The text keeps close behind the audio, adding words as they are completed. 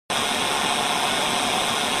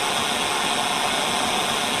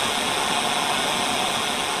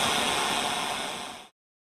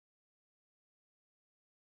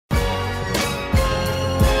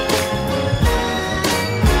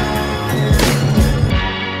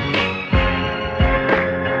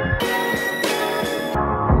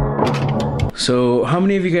So how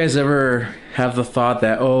many of you guys ever have the thought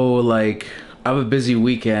that, oh, like I have a busy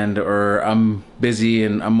weekend or I'm busy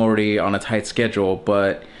and I'm already on a tight schedule,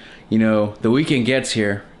 but you know, the weekend gets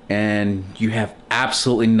here and you have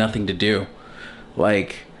absolutely nothing to do.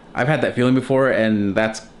 Like I've had that feeling before, and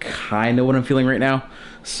that's kind of what I'm feeling right now.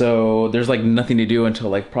 So there's like nothing to do until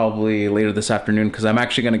like probably later this afternoon, because I'm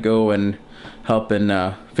actually gonna go and help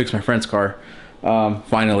and fix my friend's car.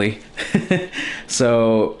 Finally.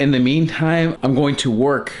 So in the meantime, I'm going to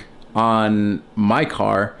work on my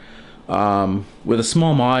car with a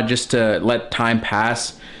small mod just to let time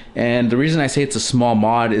pass. And the reason I say it's a small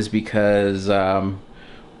mod is because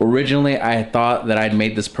originally I thought that I'd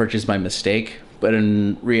made this purchase by mistake, but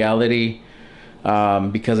in reality,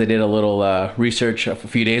 because I did a little research a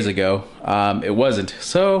few days ago, it wasn't.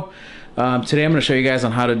 So today I'm going to show you guys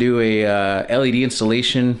on how to do a LED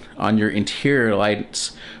installation on your interior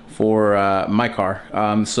lights for my car.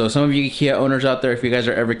 So some of you Kia owners out there, if you guys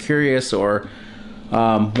are ever curious or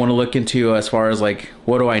want to look into as far as like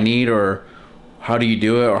what do I need or how do you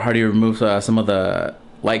do it or how do you remove some of the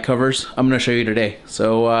light covers, I'm going to show you today.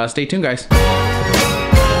 So stay tuned, guys.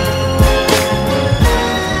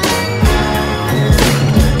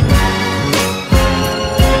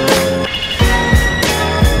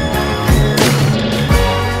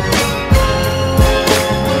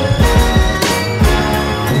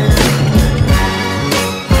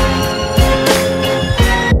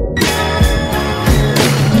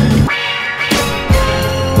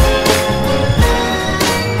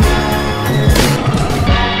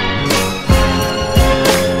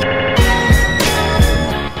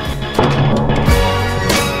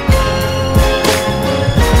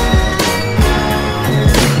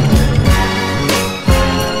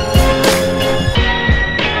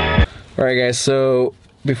 Alright guys, so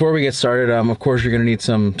before we get started, of course you're going to need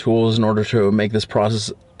some tools in order to make this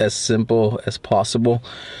process as simple as possible.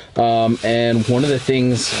 And one of the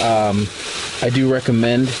things I do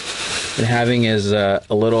recommend in having is a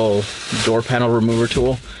little door panel remover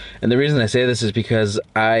tool. And the reason I say this is because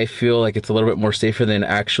I feel like it's a little bit more safer than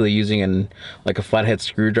actually using like a flathead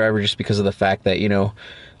screwdriver, just because of the fact that, you know,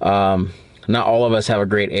 not all of us have a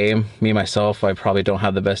great aim. Me myself, I probably don't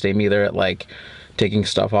have the best aim either at like taking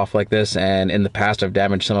stuff off like this, and in the past I've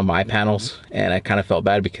damaged some of my panels and I kind of felt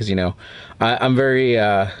bad because, you know, I'm very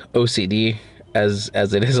OCD as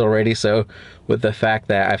it is already. So with the fact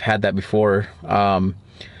that I've had that before,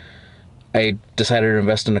 I decided to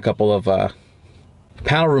invest in a couple of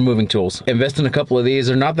panel removing tools. Invest in a couple of these.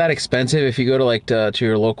 They're not that expensive if you go to like to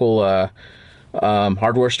your local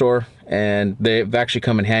hardware store, and they've actually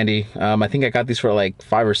come in handy. I think I got these for like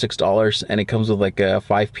 $5 or $6, and it comes with like a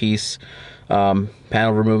 5-piece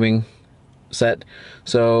panel removing set.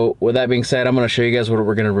 So with that being said, I'm going to show you guys what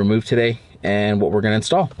we're going to remove today and what we're going to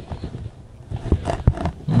install.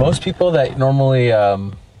 Most people that normally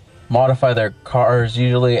modify their cars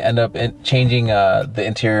usually end up changing the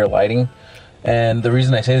interior lighting. And the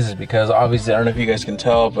reason I say this is because obviously, I don't know if you guys can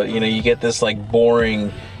tell, but you know, you get this like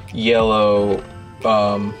boring yellow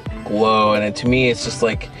glow, and to me it's just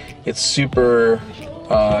like, it's super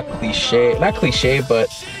cliche, not cliche, but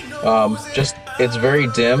just it's very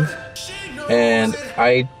dim, and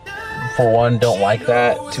I for one don't like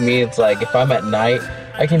that. To me, it's like if I'm at night,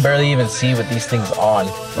 I can barely even see with these things on.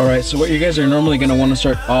 All right, so what you guys are normally going to want to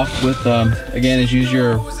start off with again is use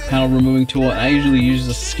your panel removing tool. And I usually use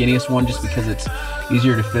the skinniest one just because it's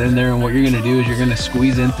easier to fit in there. And what you're going to do is you're going to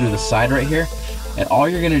squeeze in through the side right here, and all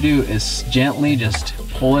you're going to do is gently just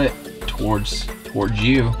pull it towards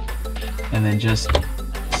you, and then just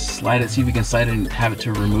slide it. See if you can slide it and have it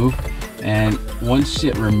to remove. And once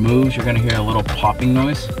it removes, you're going to hear a little popping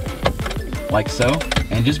noise like so.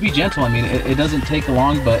 And just be gentle. I mean, it doesn't take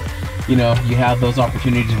long, but you know, you have those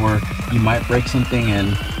opportunities where you might break something,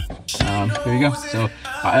 and there you go. So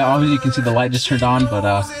obviously you can see the light just turned on, but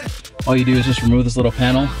all you do is just remove this little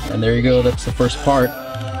panel, and there you go. That's the first part.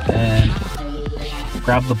 And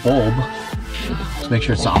grab the bulb. Just make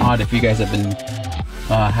sure it's not hot. If you guys have been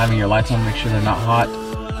having your lights on, make sure they're not hot.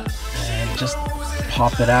 And just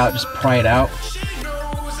pop it out, just pry it out.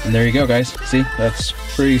 And there you go, guys. See, that's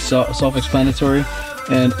pretty self-explanatory.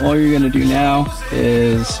 And all you're gonna do now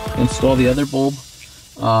is install the other bulb,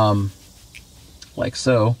 like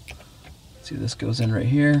so. See, this goes in right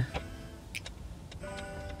here.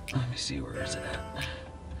 Let me see, where is it at?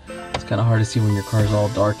 It's kind of hard to see when your car's all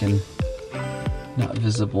dark and not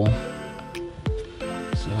visible.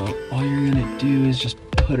 So all you're gonna do is just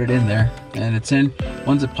put it in there, and it's in.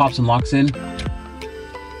 Once it pops and locks in,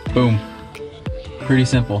 boom. Pretty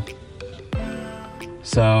simple.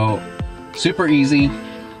 So super easy.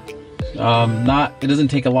 It doesn't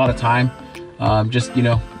take a lot of time. Just, you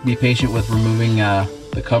know, be patient with removing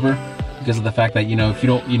the cover, because of the fact that, you know, if you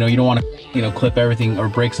don't, you don't want to, you know, clip everything or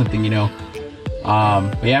break something, you know.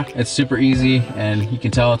 But yeah, it's super easy, and you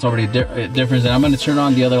can tell it's already a difference. And I'm going to turn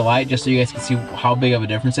on the other light just so you guys can see how big of a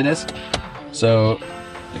difference it is. So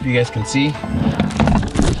if you guys can see,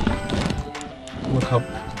 look how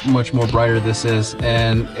much more brighter this is.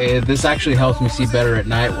 And this actually helps me see better at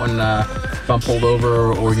night when if I'm pulled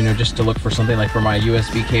over, or you know, just to look for something like for my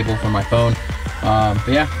USB cable for my phone. But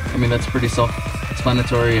yeah, I mean, that's pretty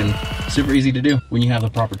self-explanatory and super easy to do when you have the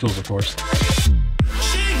proper tools, of course.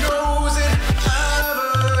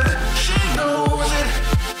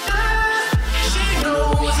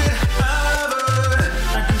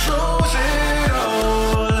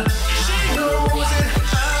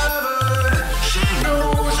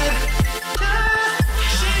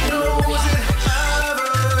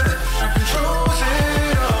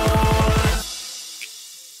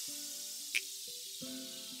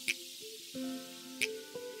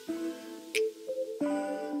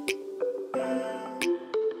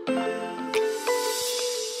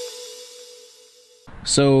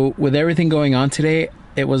 So with everything going on today,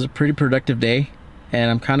 it was a pretty productive day,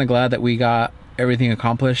 and I'm kind of glad that we got everything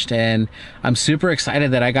accomplished. And I'm super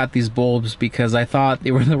excited that I got these bulbs, because I thought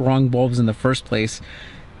they were the wrong bulbs in the first place,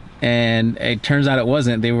 and it turns out it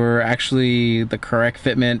wasn't. They were actually the correct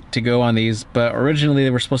fitment to go on these, but originally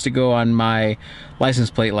they were supposed to go on my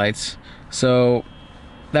license plate lights. So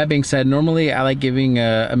that being said, normally I like giving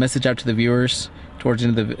a message out to the viewers towards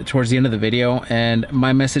the end of the video, and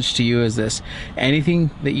my message to you is this: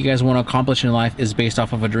 anything that you guys want to accomplish in life is based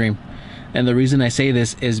off of a dream. And the reason I say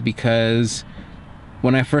this is because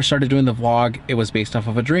when I first started doing the vlog, it was based off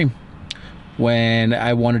of a dream. When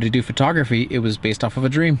I wanted to do photography, it was based off of a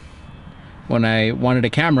dream. When I wanted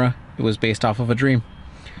a camera, it was based off of a dream.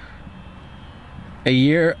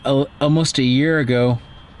 Almost a year ago,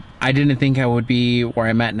 I didn't think I would be where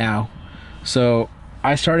I'm at now. So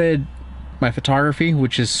I started my photography,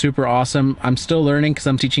 which is super awesome. I'm still learning because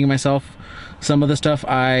I'm teaching myself some of the stuff.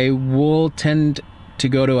 I will tend to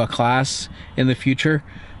go to a class in the future,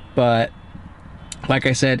 but like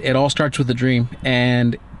I said, it all starts with a dream.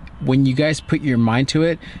 And when you guys put your mind to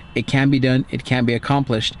it, it can be done, it can be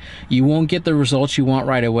accomplished. You won't get the results you want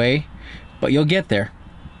right away, but you'll get there.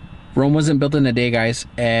 Rome wasn't built in a day, guys,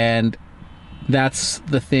 and that's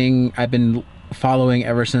the thing I've been following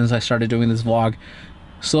ever since I started doing this vlog.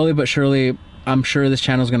 Slowly but surely, I'm sure this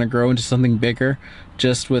channel is going to grow into something bigger,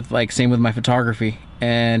 just with like same with my photography.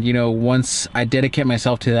 And you know, once I dedicate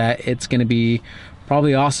myself to that, it's going to be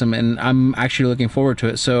probably awesome, and I'm actually looking forward to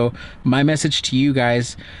it. So my message to you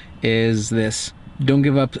guys is this: don't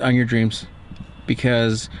give up on your dreams,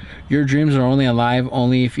 because your dreams are only alive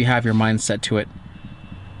if you have your mind set to it.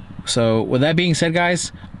 So with that being said,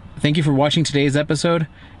 guys, thank you for watching today's episode,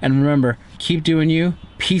 and remember, keep doing you.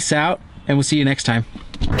 Peace out, and we'll see you next time.